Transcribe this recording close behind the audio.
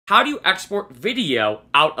how do you export video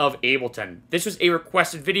out of Ableton? This was a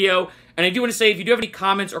requested video, and I do want to say, if you do have any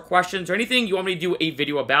comments or questions or anything you want me to do a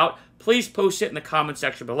video about, please post it in the comment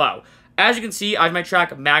section below. As you can see, I have my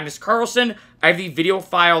track Magnus Carlsen. I have the video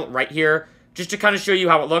file right here, just to kind of show you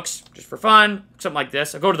how it looks, just for fun, something like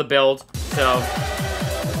this. I'll go to the build, so...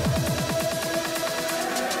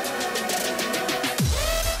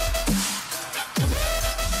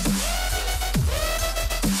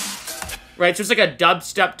 Right, so it's like a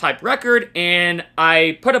dubstep type record, and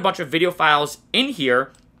I put a bunch of video files in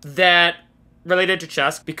here that related to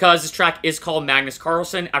chess, because this track is called Magnus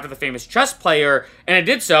Carlsen, after the famous chess player, and I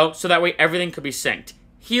did so that way everything could be synced.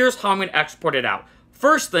 Here's how I'm going to export it out.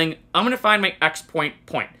 First thing, I'm going to find my X point.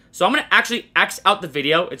 So I'm going to actually X out the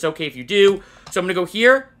video. It's okay if you do. So I'm going to go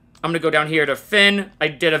here. I'm going to go down here to Finn. I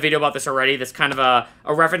did a video about this already. That's kind of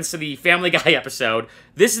a reference to the Family Guy episode.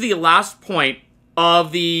 This is the last point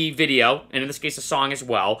of the video, and in this case, a song as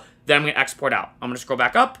well, that I'm going to export out. I'm going to scroll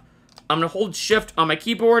back up. I'm going to hold Shift on my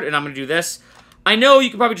keyboard, and I'm going to do this. I know you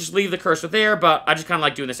can probably just leave the cursor there, but I just kind of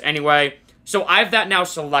like doing this anyway. So I have that now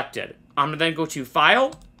selected. I'm going to then go to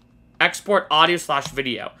File, Export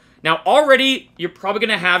Audio/Video. Now, already, you're probably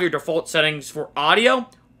going to have your default settings for audio.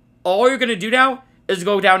 All you're going to do now is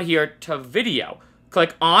go down here to Video.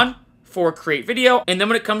 Click on for Create Video, and then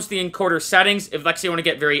when it comes to the encoder settings, if let's say you want to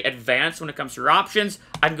get very advanced when it comes to your options,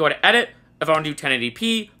 I can go to Edit. If I want to do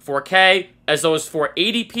 1080p, 4K, as well as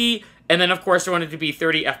 480p, and then of course I want it to be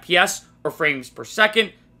 30 FPS or frames per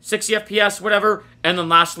second, 60 FPS, whatever, and then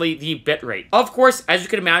lastly, the bitrate. Of course, as you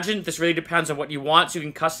can imagine, this really depends on what you want, so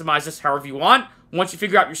you can customize this however you want. Once you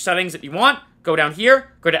figure out your settings that you want, go down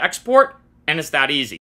here, go to Export, and it's that easy.